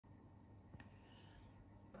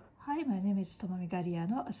Hi, my name is Tomomi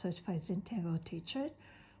Gariano, a certified Zentangle teacher.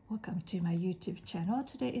 Welcome to my YouTube channel.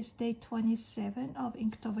 Today is day 27 of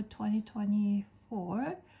Inktober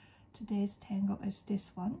 2024. Today's tango is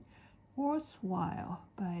this one, Worthwhile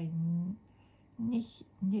by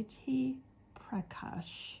Nidhi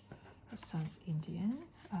Prakash. That sounds Indian,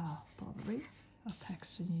 probably. Or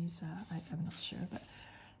Pakistanese, I'm not sure. But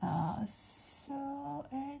so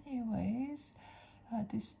anyways,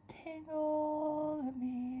 this tango, let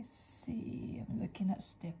me see. I'm looking at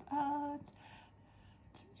step out.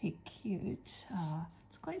 It's really cute.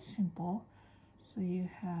 It's quite simple. So you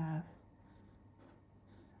have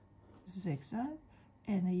zigzag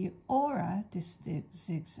and you aura this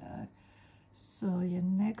zigzag. So your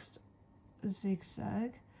next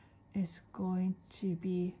zigzag is going to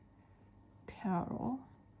be parallel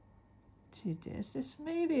to this. This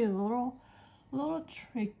may be a little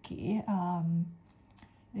tricky.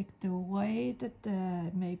 Like the way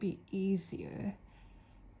that may be easier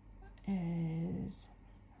is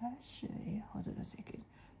actually, hold on a second.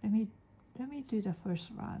 Let me do the first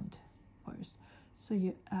round first. So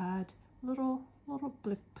you add little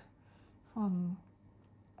blip from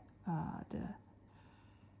the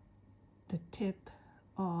tip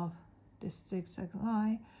of this zigzag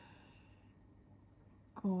line,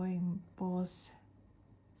 going both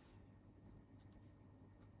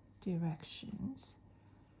directions.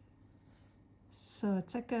 So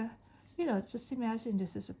it's like a, just imagine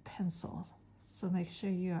this is a pencil. So make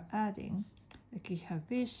sure you're adding, like you have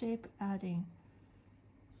V shape, adding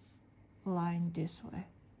line this way,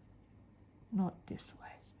 not this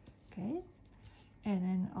way, okay? And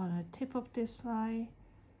then on the tip of this line,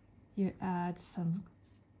 you add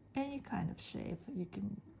any kind of shape. You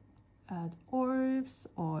can add orbs,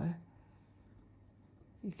 or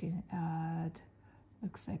you can add,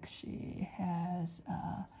 looks like she has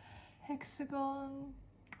a hexagon,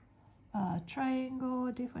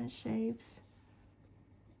 triangle, different shapes.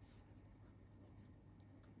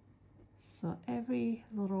 So every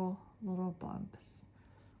little bumps,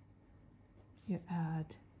 you add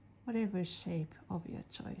whatever shape of your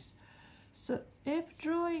choice. So if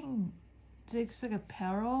drawing zigzag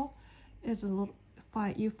parallel is a little,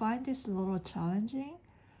 you find this a little challenging,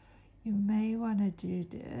 you may want to do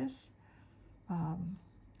this.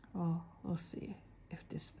 Well, we'll see if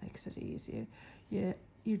this makes it easier.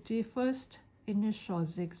 You do first initial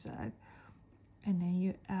zigzag, and then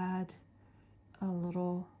you add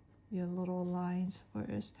your little lines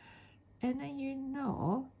first, and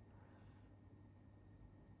then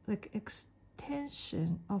like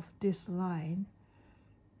extension of this line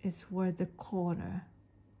is where the corner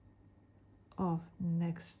of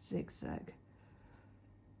next zigzag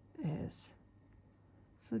is.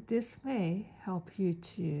 So this may help you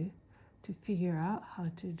to figure out how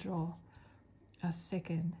to draw a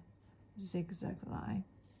second zigzag line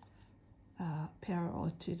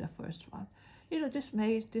parallel to the first one. This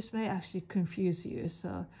may actually confuse you.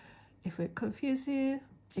 So if it confuses you,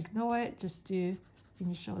 ignore it. Just do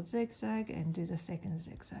initial zigzag and do the second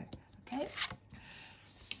zigzag. Okay.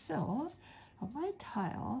 So on my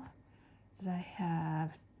tile that I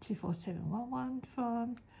have 24711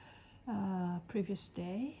 from previous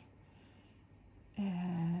day,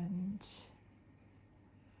 and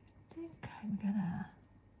I think I'm gonna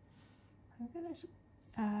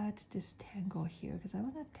add this tangle here because I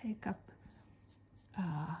want to take up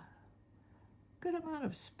a good amount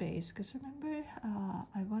of space. Because remember,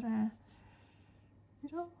 I want to,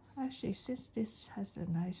 actually, since this has a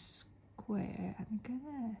nice square, I'm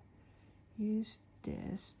gonna use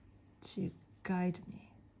this to guide me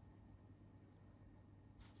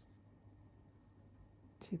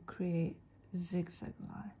to create zigzag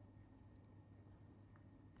line.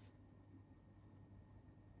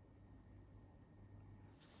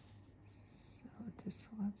 So this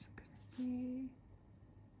one's gonna be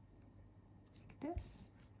like this,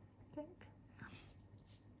 I think.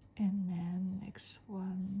 And then next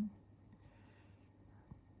one,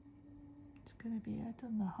 it's gonna be, I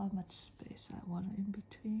don't know how much space I want in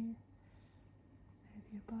between.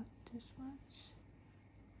 Maybe about this much.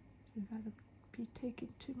 You gotta be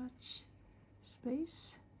taking too much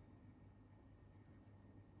space.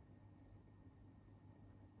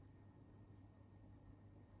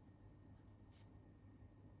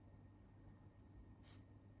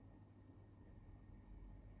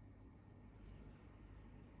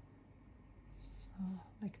 So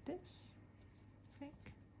like this, I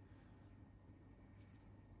think.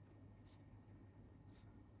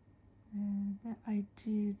 And then I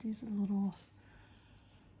do these little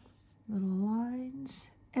lines,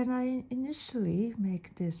 and I initially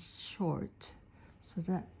make this short so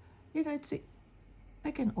that it's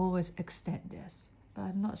I can always extend this, but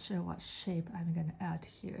I'm not sure what shape I'm gonna add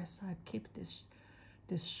here, so I keep this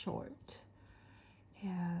short.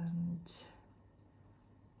 And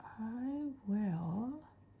I will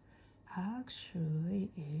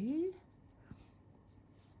actually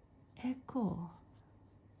echo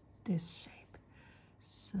this shape.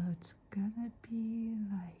 So it's gonna be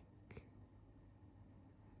like,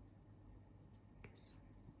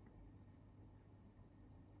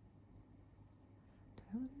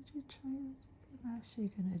 I wanted to try it. I'm actually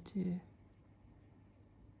gonna do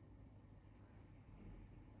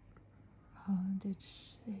rounded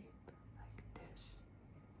shape like this.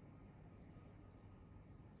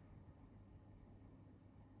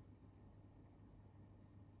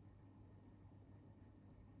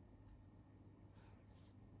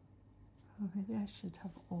 Oh, maybe I should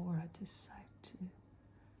have aura this side too.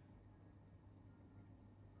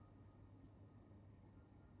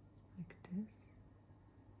 Like this.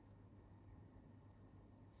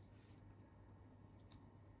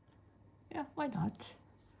 Yeah, why not?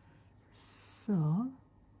 So,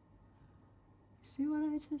 see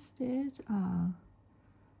what I just did?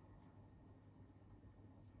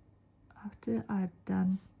 After I've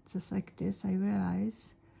done just like this, I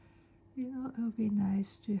realized, you know, it would be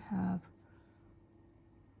nice to have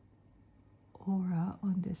aura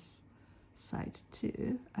on this side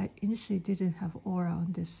too. I initially didn't have aura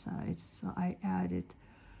on this side, so I added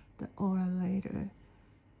the aura later.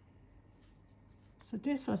 So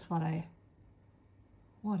this was what I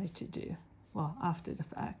wanted to do, well, after the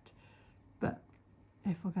fact, but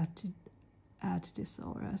I forgot to add this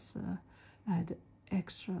aura, so I had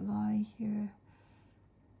extra line here.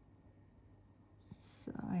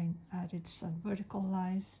 So I added some vertical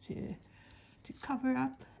lines to cover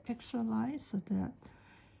up extra lines so that,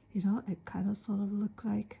 you know, it kind of sort of looked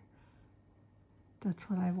like that's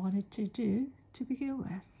what I wanted to do to begin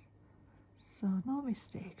with. So no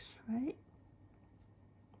mistakes, right?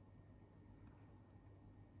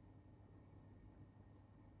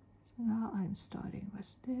 So now I'm starting with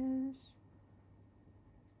this.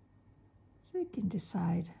 So you can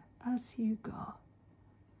decide as you go.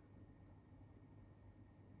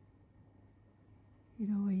 You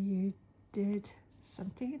know, when you did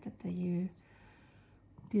something that you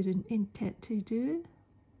didn't intend to do,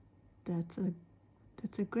 that's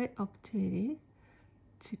a great opportunity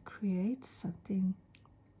to create something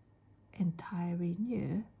entirely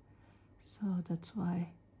new. So that's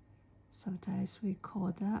why sometimes we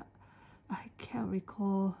call that, I can't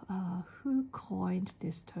recall who coined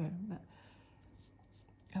this term,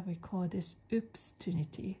 but we call this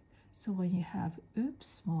oops-tunity. So when you have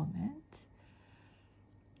oops moment,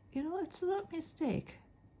 you know, it's not a mistake.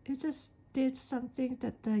 You just did something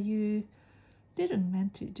that you didn't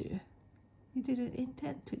meant to do. You didn't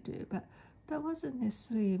intend to do, but that wasn't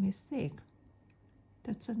necessarily a mistake.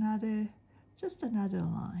 That's just another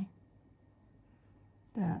line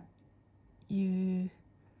that you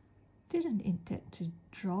didn't intend to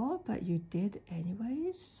draw, but you did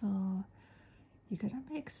anyways. So you're gonna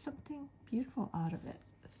make something beautiful out of it.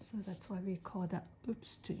 So that's why we call that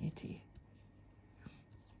oops-tunity.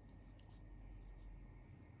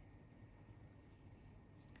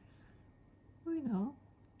 We know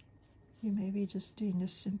you may be just doing the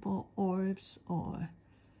simple orbs or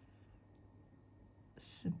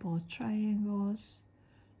simple triangles.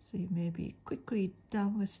 So you may be quickly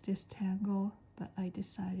done with this tangle, but I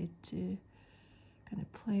decided to kind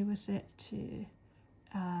of play with it to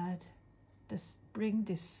add this, bring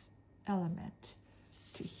this element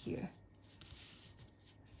to here.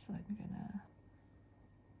 So I'm gonna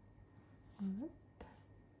look.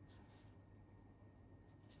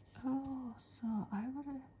 Oh, so I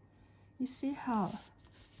wanna, you see how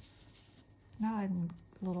now I'm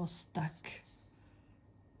a little stuck.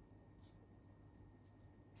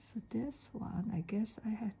 So this one, I guess I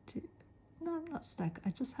had to, no, I'm not stuck.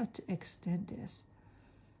 I just had to extend this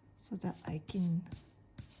so that I can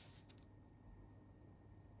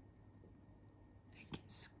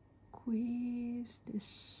squeeze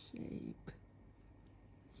this shape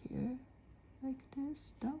here like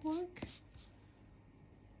this. That work?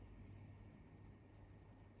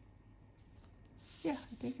 Yeah,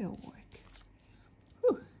 I think it'll work.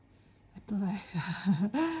 Whew. I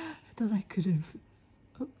thought I couldn't.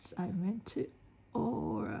 Oops, I meant to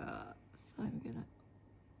aura. So I'm gonna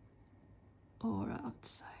aura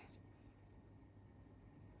outside.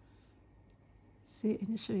 See,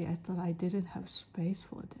 initially I thought I didn't have space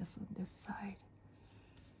for this on this side.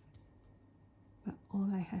 But all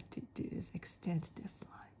I had to do is extend this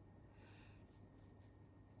line.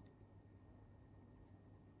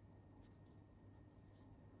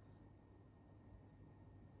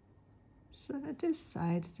 So on this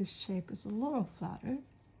side, this shape is a little flatter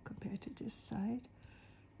compared to this side,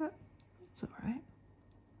 but it's all right.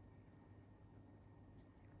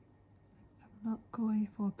 I'm not going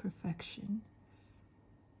for perfection.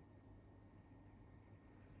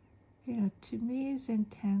 You know, to me,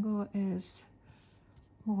 Zentangle is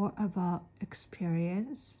more about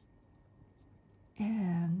experience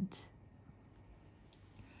and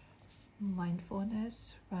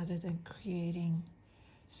mindfulness rather than creating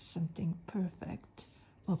something perfect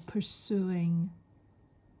or pursuing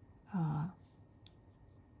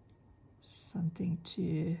something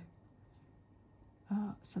to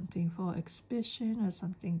something for exhibition or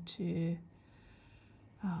something to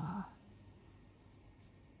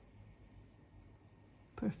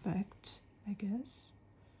perfect, I guess.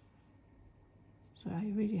 So I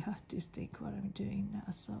really have to think what I'm doing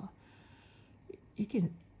now. So you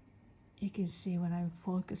can see when I'm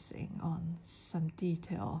focusing on some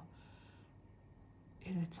detail,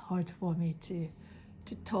 it's hard for me to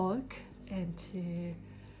talk and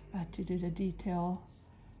to do the detail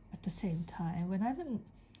at the same time. When I'm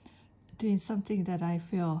doing something that I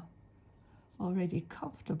feel already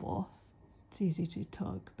comfortable, it's easy to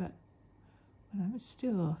talk, but when I'm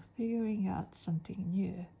still figuring out something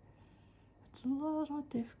new, it's a little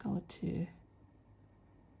difficult to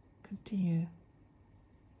continue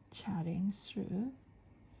chatting through.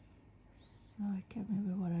 So I can't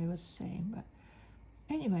remember what I was saying, but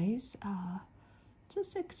anyways,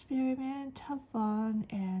 just experiment, have fun,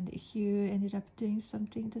 and if you ended up doing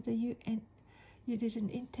something that you didn't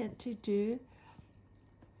intend to do,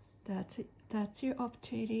 that's your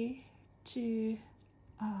opportunity to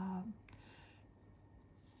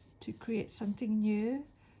create something new,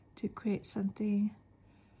 to create something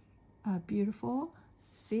beautiful.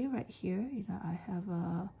 See right here, I have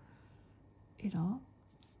a,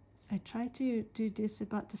 I try to do this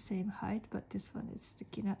about the same height, but this one is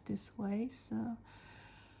sticking out this way. So let's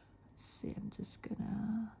see, I'm just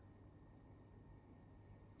gonna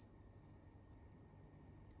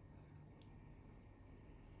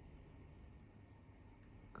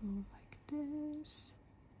go like this.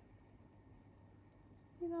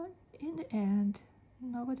 In the end,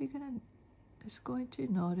 nobody is going to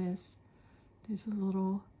notice there's a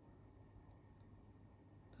little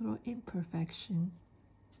imperfection.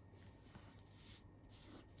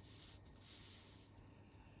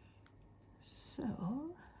 So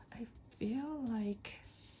I feel like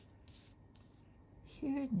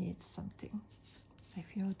here needs something. I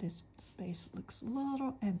feel this space looks a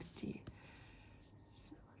little empty.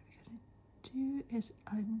 So what I'm gonna do is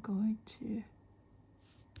I'm going to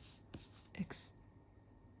extend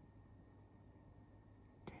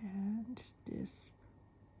this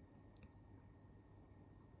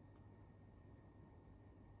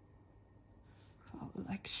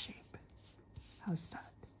flower-like shape. How's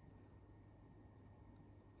that?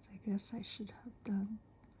 So I guess I should have done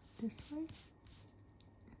this way.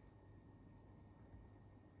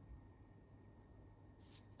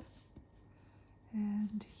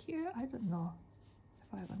 And here, I don't know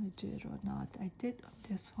if I want to do it or not. I did on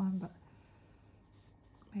this one, but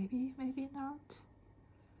maybe not.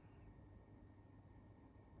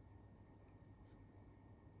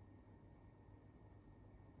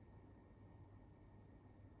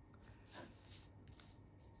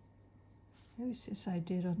 Maybe since I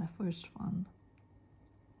did on the first one,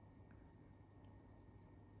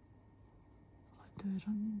 I'll do it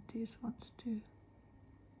on these ones too.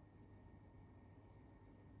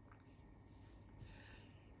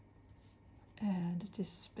 And this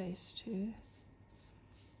space too.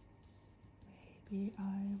 Maybe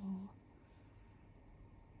I will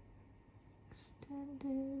extend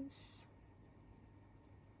this.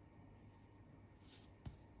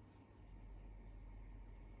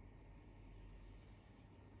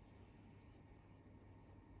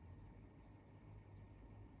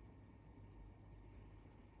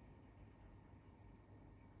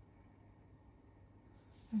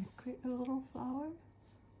 And create a little flower.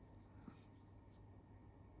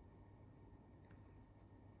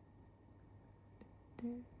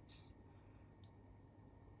 This.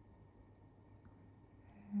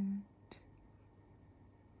 And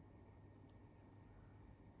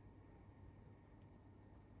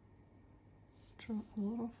draw a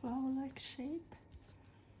little flower-like shape.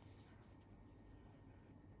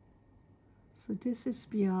 So this is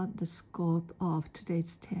beyond the scope of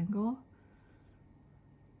today's tangle,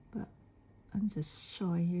 but I'm just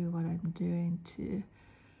showing you what I'm doing to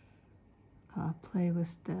play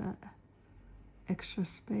with the extra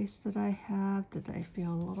space that I have, that I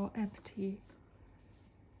feel a little empty.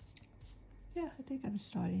 Yeah, I think I'm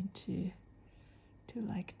starting to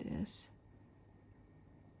like this.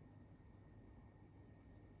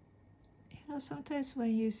 know, sometimes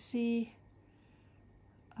when you see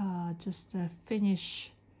just the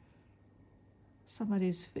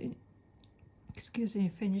somebody's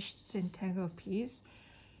finished Zentangle piece,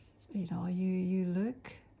 you know, you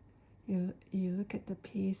look at the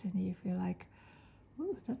piece and you feel like,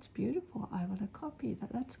 oh, that's beautiful, I want to copy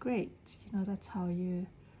that. That's great. You know, that's how you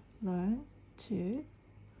learn to,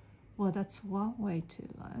 well, that's one way to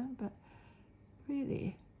learn, but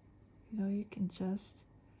really, you know, you can just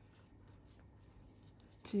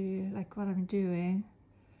do like what I'm doing.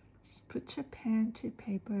 Just put your pen to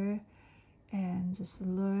paper and just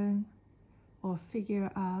learn or figure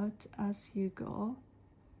out as you go.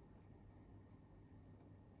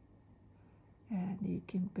 And you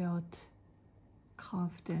can build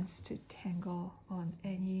confidence to tangle on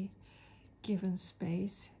any given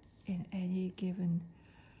space in any given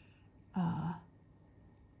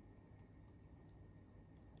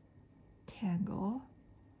tangle.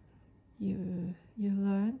 You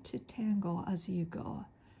learn to tangle as you go,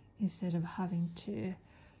 instead of having to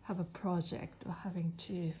have a project or having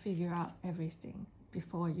to figure out everything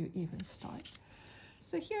before you even start.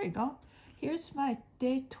 So here you go. Here's my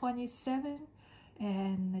day 27,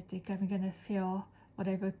 and I think I'm gonna fill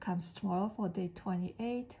whatever comes tomorrow for day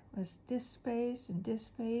 28 with this space and this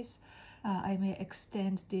space. I may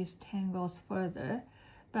extend these tangles further,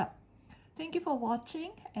 but thank you for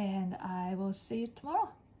watching, and I will see you tomorrow.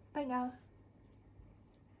 Bye now.